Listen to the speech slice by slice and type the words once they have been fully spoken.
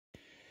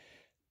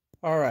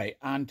All right,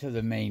 on to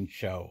the main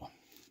show.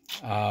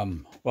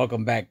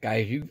 Welcome back,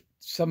 guys.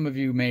 Some of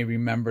you may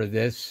remember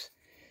this.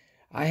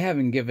 I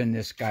haven't given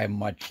this guy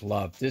much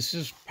love. This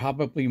is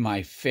probably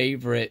my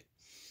favorite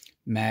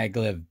Mag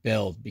Lev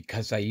build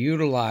because I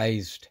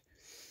utilized,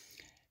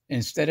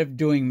 instead of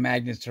doing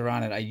magnets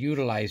around it, I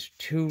utilized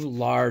 2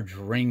 large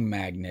ring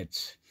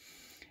magnets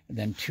and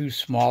then 2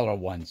 smaller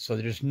ones. So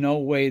there's no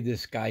way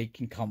this guy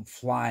can come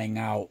flying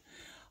out,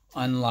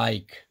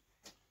 unlike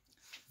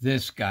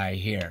this guy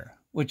here,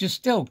 which is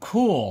still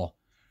cool,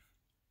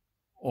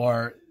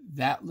 or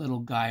that little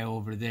guy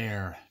over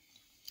there,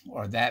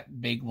 or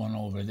that big one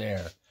over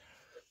there.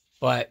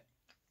 But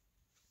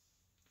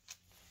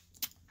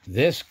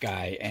this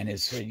guy, and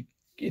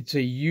it's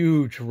a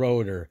huge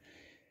rotor.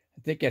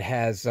 I think it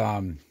has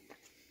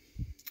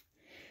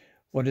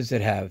what does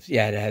it have?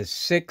 Yeah, it has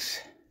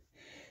six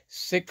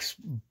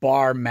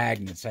bar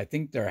magnets. I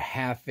think they're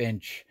 1/2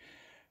 inch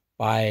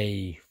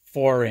by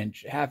 4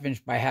 inch, 1/2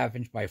 inch by 1/2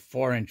 inch by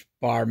 4 inch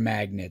bar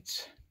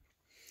magnets.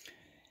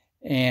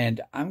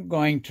 And I'm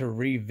going to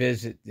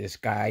revisit this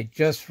guy. I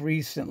just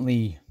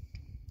recently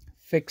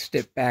fixed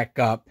it back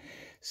up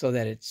so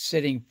that it's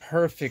sitting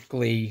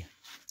perfectly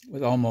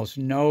with almost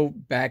no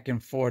back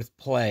and forth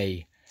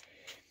play.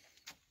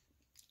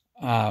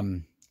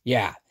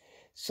 Yeah.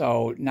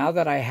 So now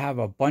that I have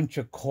a bunch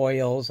of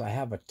coils, I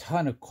have a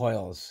ton of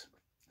coils,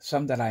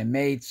 some that I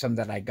made, some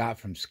that I got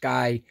from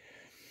Sky.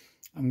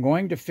 I'm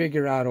going to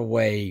figure out a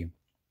way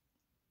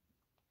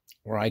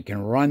where I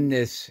can run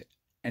this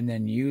and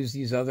then use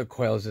these other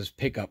coils as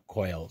pickup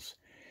coils.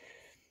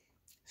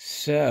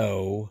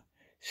 So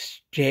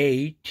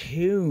stay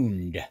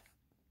tuned.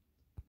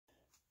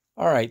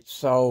 All right,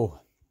 so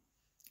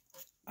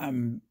I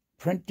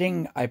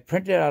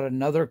printed out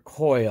another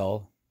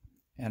coil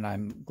and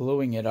I'm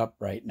gluing it up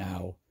right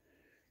now.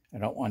 I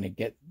don't want to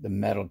get the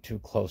metal too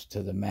close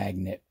to the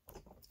magnet.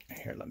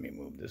 Here, let me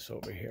move this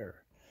over here.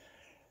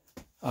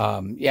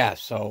 Yeah,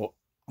 so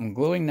I'm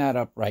gluing that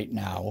up right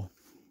now.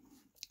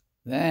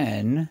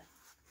 Then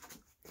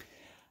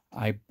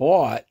I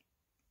bought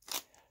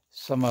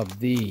some of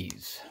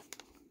these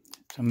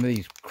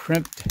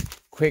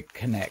Crimped quick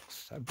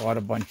connects. I bought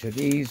a bunch of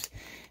these,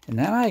 and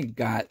then I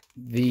got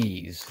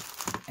these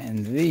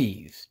and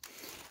these.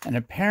 And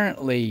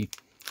apparently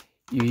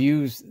you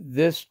use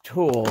this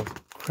tool,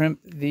 crimp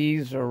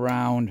these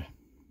around. I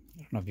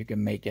don't know if you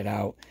can make it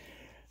out.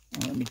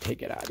 Let me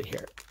take it out of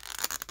here.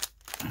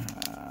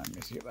 Let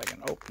me see if I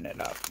can open it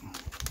up.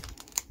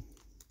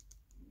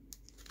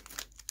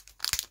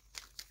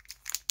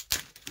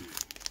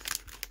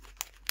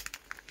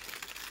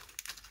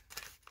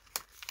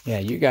 Yeah,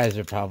 you guys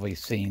have probably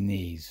seen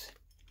these.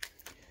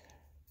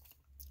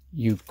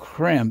 You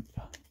crimp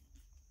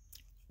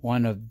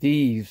one of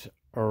these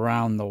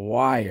around the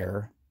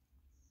wire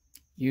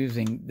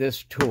using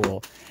this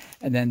tool,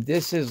 and then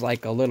this is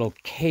like a little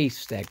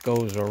case that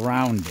goes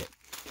around it.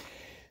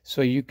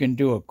 So you can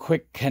do a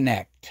quick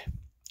connect,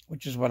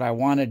 which is what I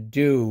want to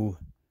do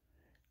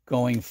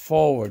going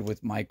forward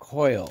with my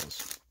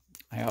coils.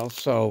 I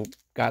also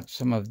got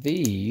some of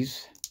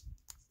these.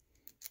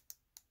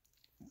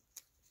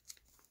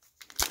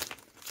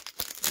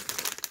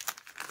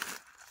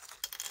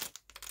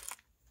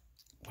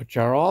 Which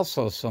are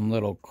also some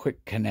little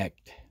quick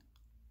connect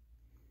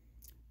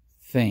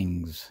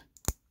things,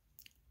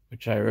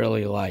 which I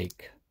really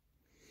like.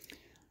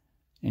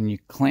 And you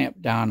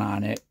clamp down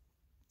on it.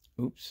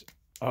 Oops.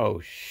 Oh,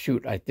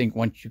 shoot. I think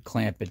once you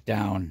clamp it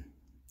down,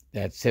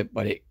 that's it.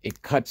 But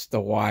it cuts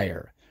the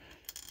wire.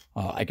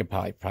 I could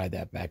probably pry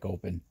that back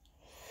open.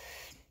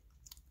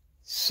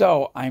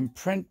 So I'm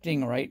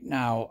printing right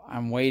now.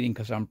 I'm waiting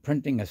because I'm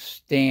printing a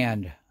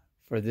stand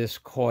for this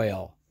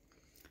coil,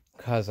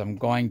 because I'm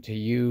going to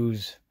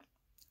use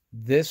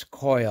this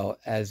coil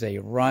as a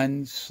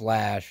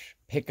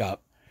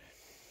run/pickup.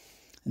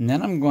 And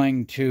then I'm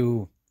going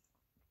to,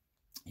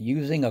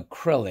 using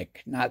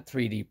acrylic, not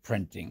 3D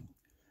printing,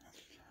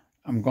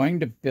 I'm going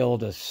to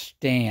build a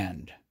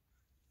stand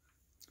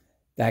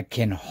that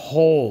can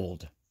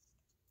hold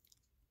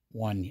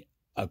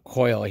a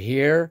coil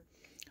here,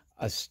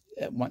 a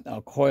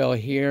coil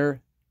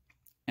here,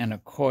 and a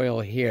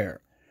coil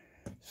here,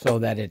 so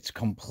that it's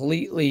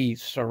completely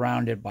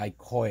surrounded by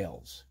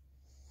coils.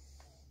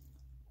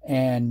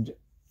 And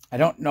I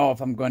don't know if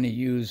I'm going to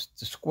use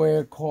the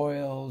square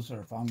coils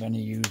or if I'm going to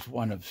use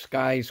one of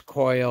Sky's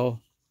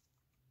coil.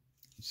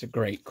 It's a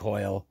great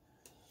coil.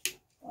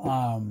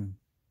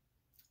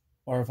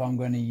 Or if I'm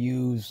going to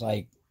use,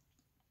 like,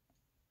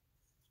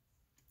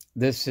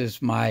 this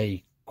is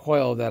my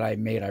coil that I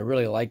made. I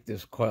really like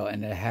this coil,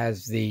 and it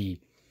has the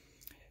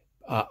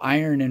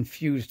iron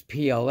infused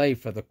PLA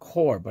for the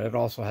core, but it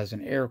also has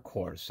an air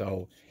core,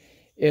 so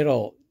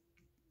it'll,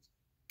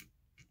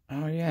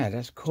 oh yeah,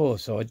 that's cool.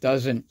 So it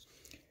doesn't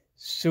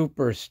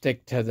super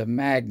stick to the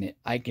magnet.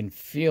 I can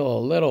feel a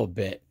little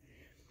bit.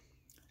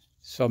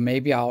 So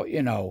maybe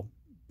I'll,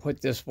 put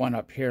this one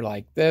up here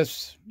like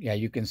this. Yeah,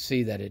 you can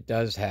see that it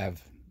does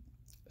have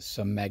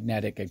some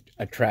magnetic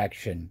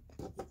attraction.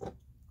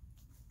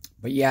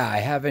 But yeah, I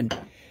haven't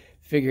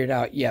figured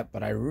out yet,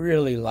 but I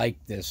really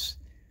like this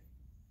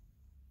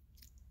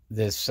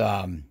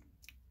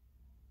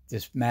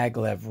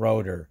maglev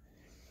rotor.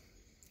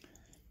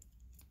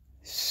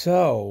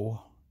 So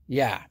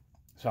yeah,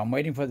 so I'm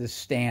waiting for the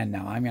stand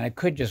now. I mean, I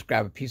could just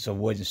grab a piece of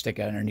wood and stick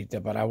it underneath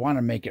it, but I want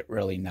to make it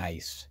really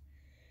nice.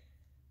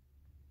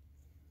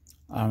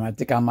 I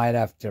think I might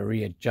have to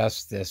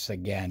readjust this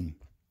again.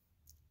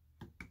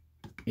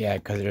 Yeah,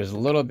 because there's a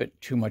little bit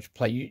too much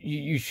play.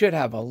 You should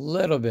have a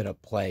little bit of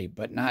play,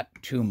 but not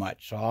too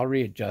much. So I'll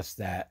readjust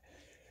that.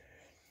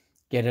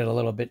 Get it a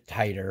little bit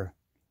tighter.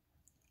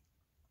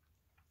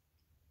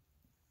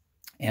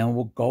 And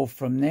we'll go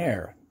from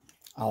there.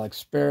 I'll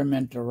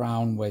experiment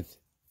around with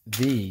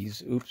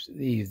these. Oops,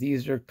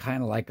 these are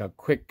kind of like a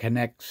quick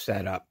connect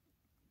setup.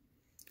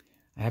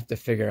 I have to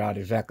figure out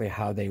exactly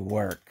how they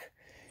work.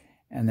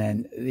 And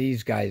then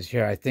these guys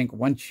here, I think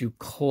once you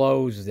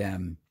close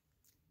them,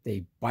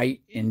 they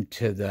bite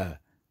into the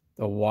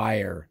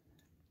wire.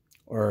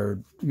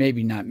 Or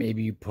maybe not,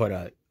 maybe you put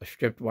a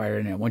stripped wire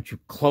in it. Once you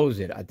close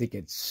it, I think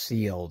it's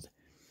sealed.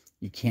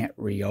 You can't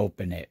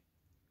reopen it.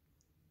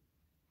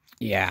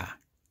 Yeah.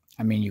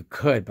 I mean, you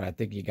could, but I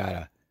think you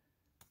gotta...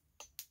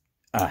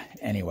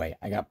 anyway,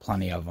 I got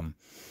plenty of them.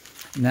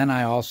 And then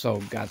I also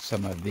got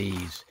some of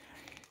these.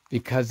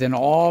 Because in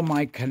all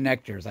my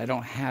connectors, I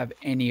don't have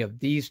any of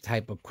these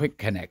type of quick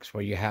connects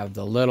where you have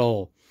the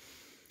little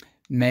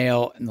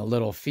male and the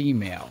little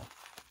female,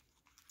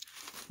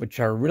 which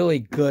are really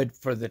good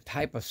for the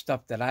type of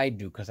stuff that I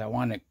do, because I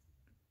want to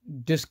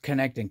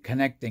disconnect and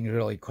connect things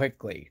really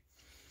quickly.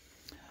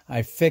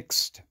 I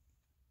fixed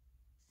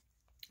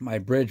my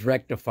bridge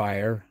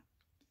rectifier,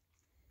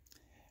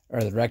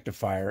 or the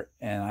rectifier,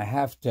 and I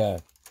have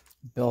to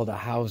build a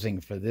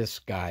housing for this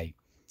guy.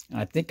 And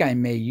I think I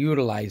may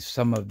utilize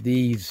some of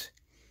these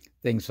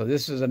things. So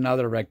this is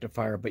another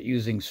rectifier, but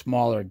using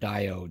smaller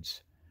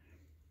diodes.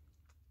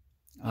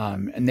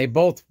 And they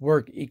both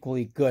work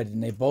equally good,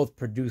 and they both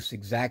produce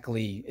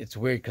exactly, it's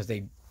weird because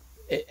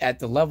at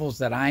the levels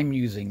that I'm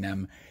using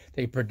them,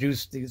 they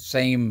produce the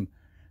same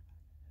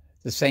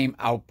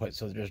output,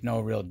 so there's no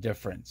real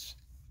difference.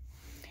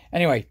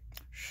 Anyway,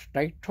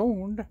 stay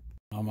tuned.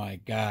 Oh my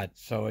God,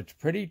 so it's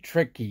pretty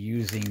tricky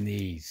using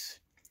these.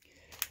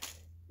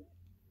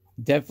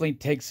 Definitely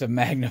takes a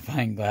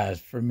magnifying glass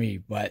for me,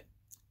 but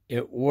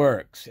it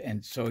works.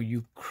 And so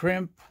you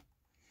crimp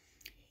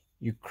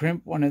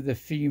one of the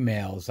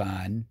females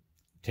on,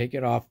 take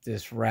it off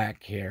this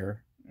rack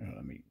here.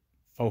 Let me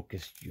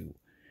focus you.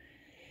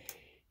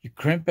 You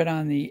crimp it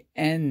on the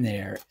end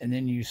there, and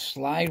then you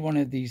slide one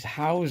of these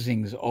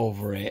housings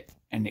over it,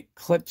 and it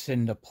clips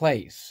into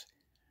place.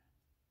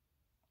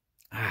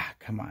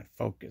 Come on,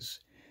 focus.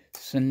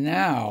 So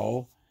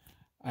now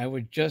I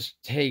would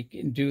just take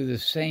and do the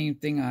same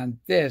thing on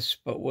this,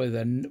 but with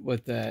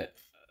a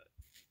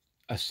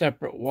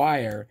separate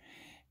wire,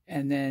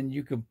 and then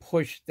you can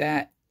push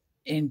that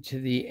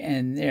into the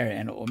end there,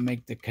 and it will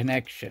make the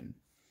connection.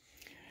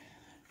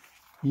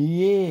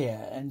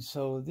 Yeah, and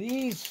so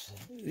these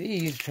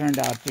turned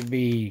out to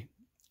be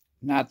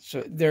not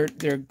so. They're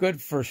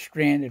good for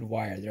stranded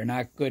wire. They're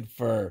not good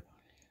for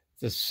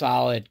the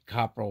solid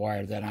copper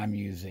wire that I'm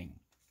using.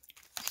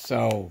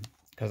 So,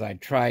 because I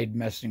tried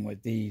messing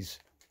with these.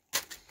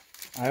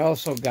 I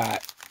also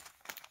got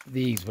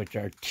these, which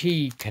are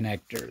T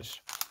connectors.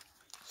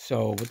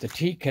 So with the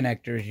T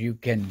connectors, you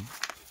can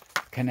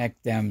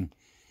connect them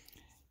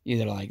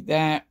either like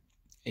that,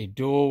 a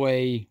dual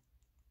way,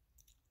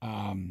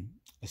 a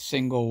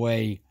single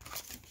way,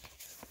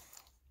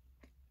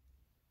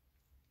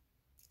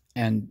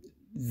 and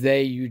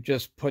you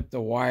just put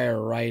the wire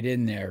right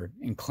in there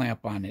and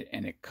clamp on it,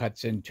 and it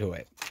cuts into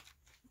it.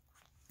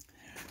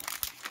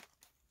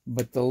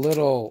 But the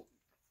little,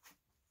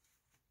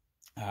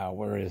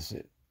 where is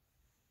it?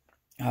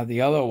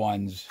 The other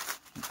ones,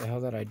 what the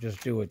hell did I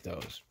just do with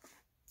those?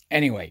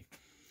 Anyway,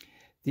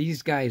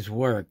 these guys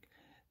work.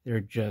 They're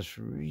just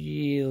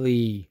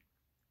really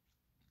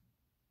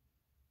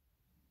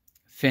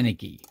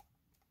finicky.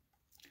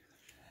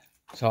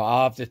 So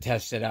I'll have to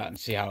test it out and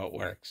see how it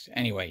works.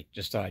 Anyway,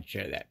 just thought I'd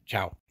share that.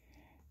 Ciao.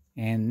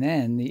 And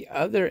then the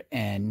other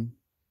end,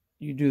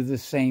 you do the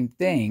same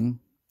thing,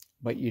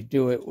 but you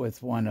do it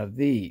with one of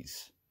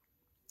these.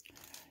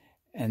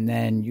 And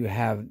then you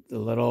have the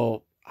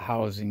little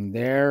housing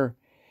there,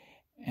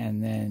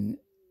 and then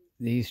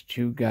these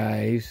two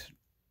guys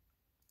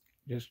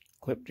just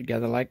clip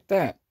together like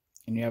that,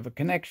 and you have a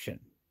connection.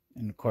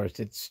 And of course,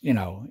 it's, you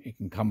know, it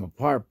can come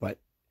apart, but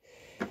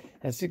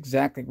that's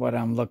exactly what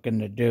I'm looking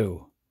to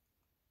do.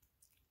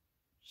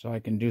 So I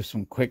can do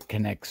some quick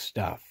connect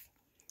stuff.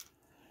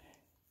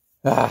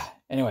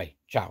 Anyway,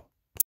 ciao.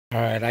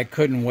 All right, I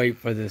couldn't wait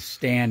for this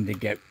stand to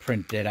get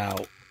printed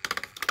out.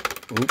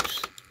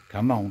 Oops.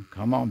 Come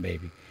on,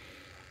 baby.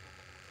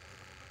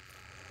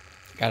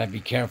 Gotta be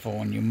careful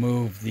when you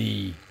move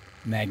the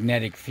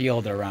magnetic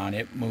field around.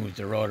 It moves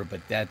the rotor,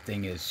 but that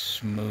thing is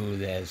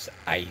smooth as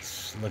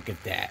ice. Look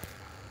at that.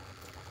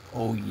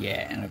 Oh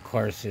yeah, and of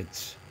course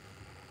it's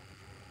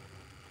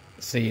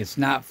See, it's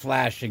not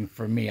flashing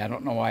for me. I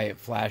don't know why it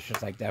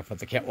flashes like that for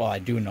the camera. Well, I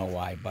do know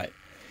why, but...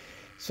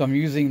 So I'm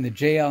using the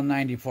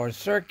JL94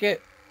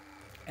 circuit,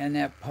 and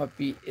that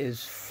puppy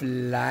is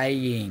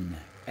flying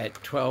at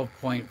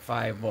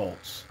 12.5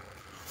 volts.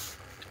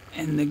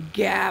 And the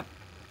gap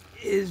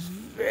is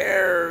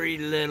very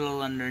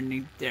little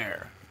underneath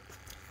there.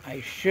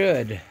 I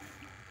should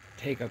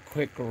take a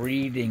quick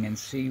reading and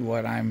see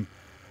what I'm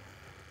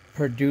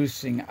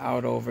producing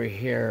out over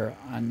here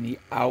on the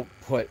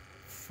output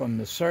from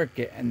the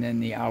circuit and then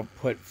the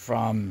output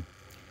from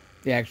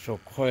the actual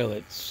coil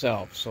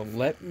itself. So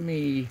let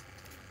me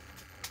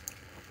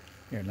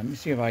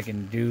see if I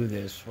can do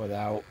this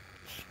without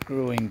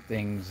screwing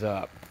things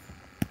up.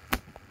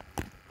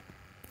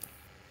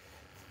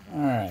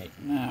 Alright,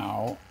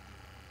 now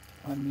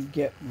let me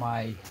get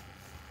my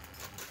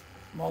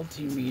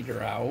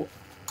multimeter out.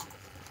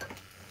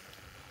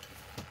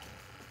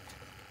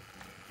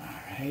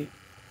 Alright,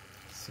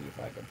 see if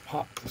I can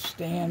pop the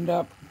stand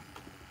up.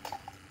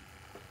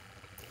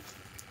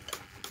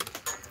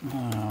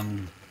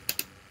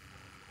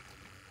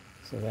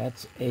 So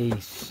that's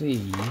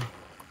AC.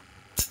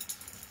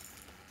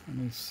 Let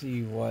me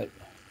see what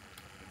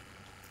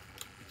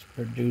it's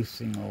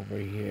producing over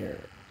here.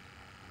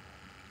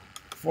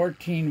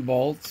 14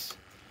 volts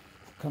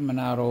coming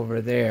out over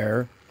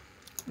there.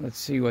 Let's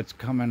see what's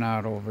coming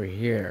out over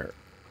here.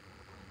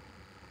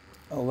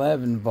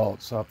 11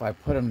 volts. So if I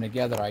put them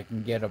together, I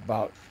can get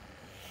about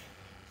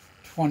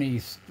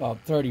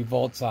 30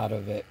 volts out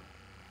of it.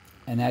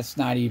 And that's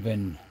not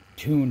even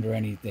tuned or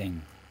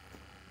anything.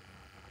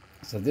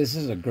 So this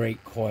is a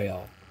great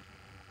coil.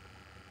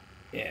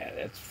 Yeah,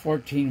 that's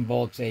 14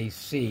 volts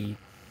AC.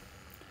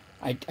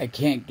 I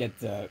can't get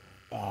the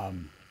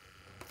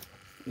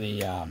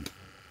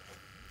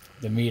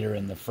meter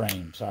in the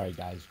frame. Sorry,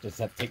 guys. Just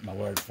have to take my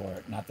word for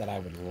it. Not that I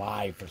would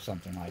lie for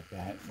something like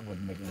that. It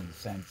wouldn't make any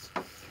sense.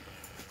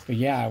 But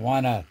yeah, I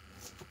wanna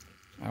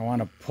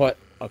put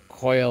a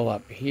coil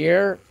up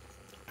here.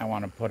 I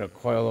want to put a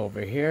coil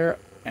over here,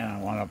 and I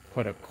want to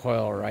put a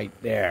coil right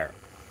there,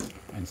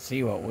 and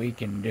see what we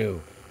can do.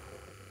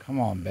 Come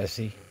on,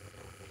 Bessie.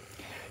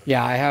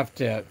 Yeah, I have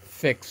to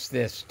fix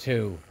this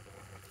too.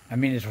 I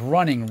mean, it's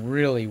running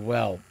really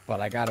well,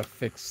 but I gotta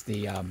fix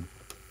the,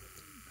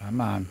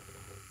 come on.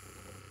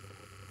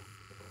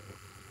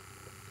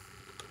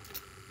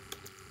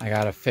 I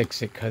gotta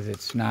fix it because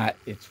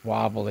it's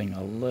wobbling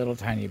a little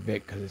tiny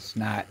bit because it's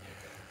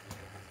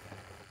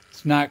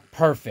not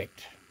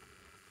perfect.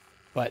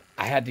 But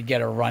I had to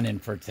get a run in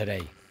for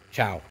today.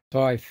 Ciao.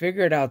 So I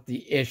figured out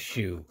the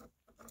issue.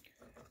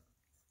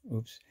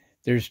 Oops.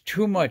 There's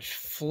too much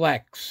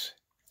flex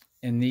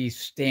in these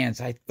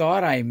stands. I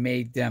thought I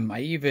made them,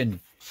 I even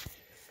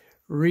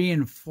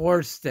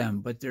reinforced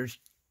them, but there's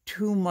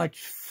too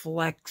much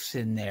flex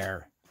in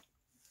there.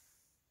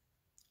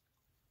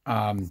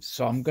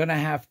 So I'm gonna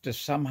have to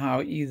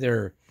somehow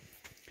either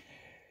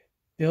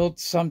build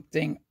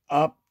something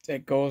up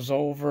that goes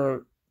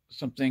over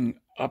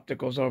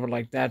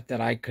like that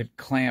I could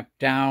clamp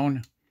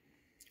down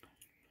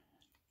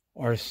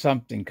or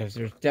something, because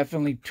there's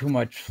definitely too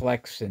much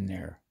flex in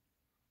there.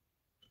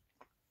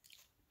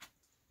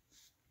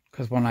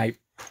 Because when I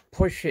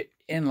push it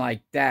in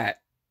like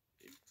that,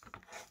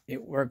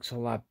 it works a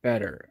lot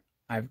better.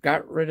 I've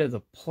got rid of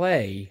the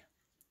play.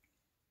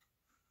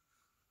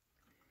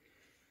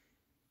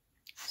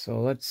 So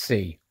let's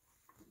see.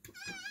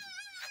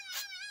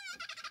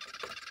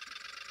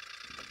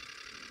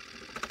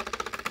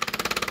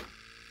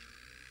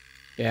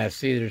 Yeah,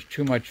 see, there's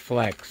too much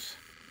flex.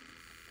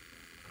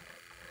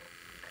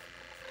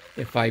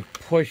 If I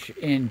push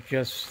in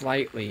just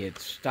slightly, it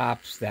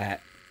stops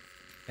that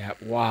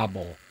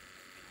wobble.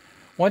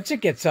 Once it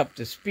gets up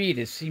to speed,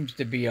 it seems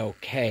to be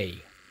okay.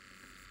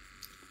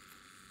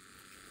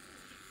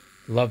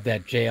 Love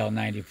that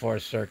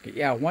JL94 circuit.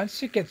 Yeah,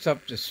 once it gets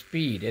up to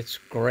speed, it's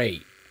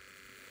great.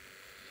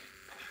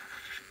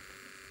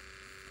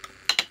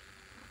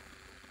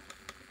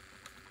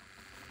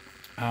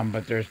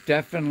 But there's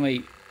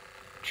definitely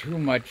too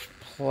much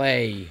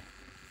play.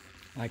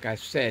 Like I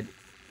said,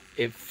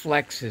 it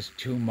flexes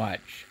too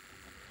much.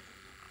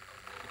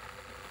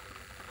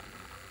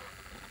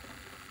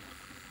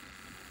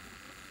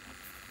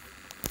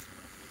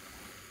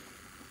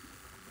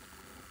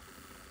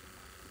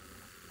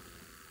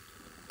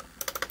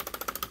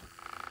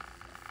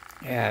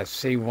 Yeah,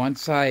 see,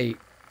 once I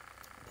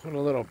put a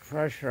little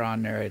pressure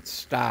on there, it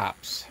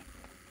stops.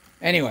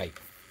 Anyway,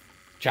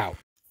 ciao.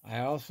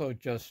 I also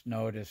just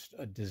noticed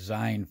a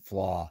design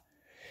flaw.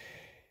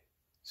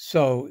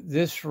 So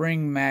this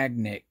ring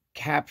magnet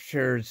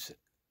captures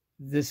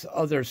this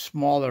other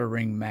smaller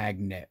ring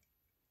magnet.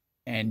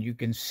 And you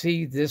can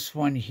see this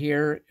one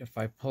here, if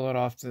I pull it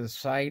off to the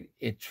side,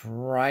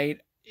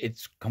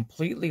 it's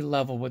completely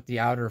level with the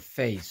outer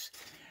face.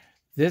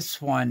 This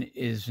one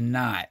is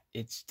not.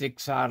 It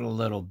sticks out a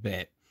little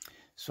bit.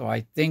 So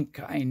I think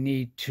I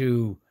need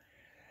to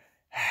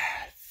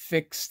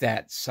fix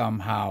that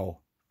somehow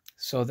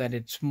so that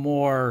it's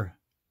more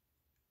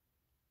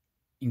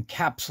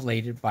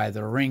encapsulated by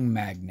the ring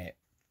magnet.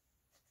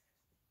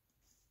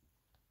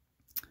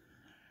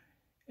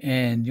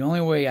 And the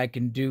only way I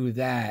can do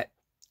that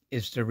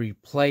is to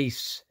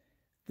replace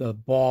the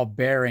ball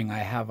bearing I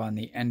have on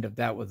the end of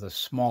that with a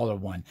smaller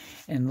one.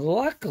 And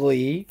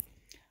luckily,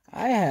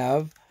 I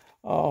have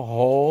a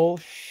whole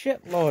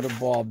shitload of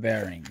ball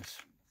bearings.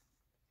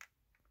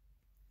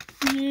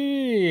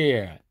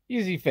 Yeah,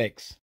 easy fix.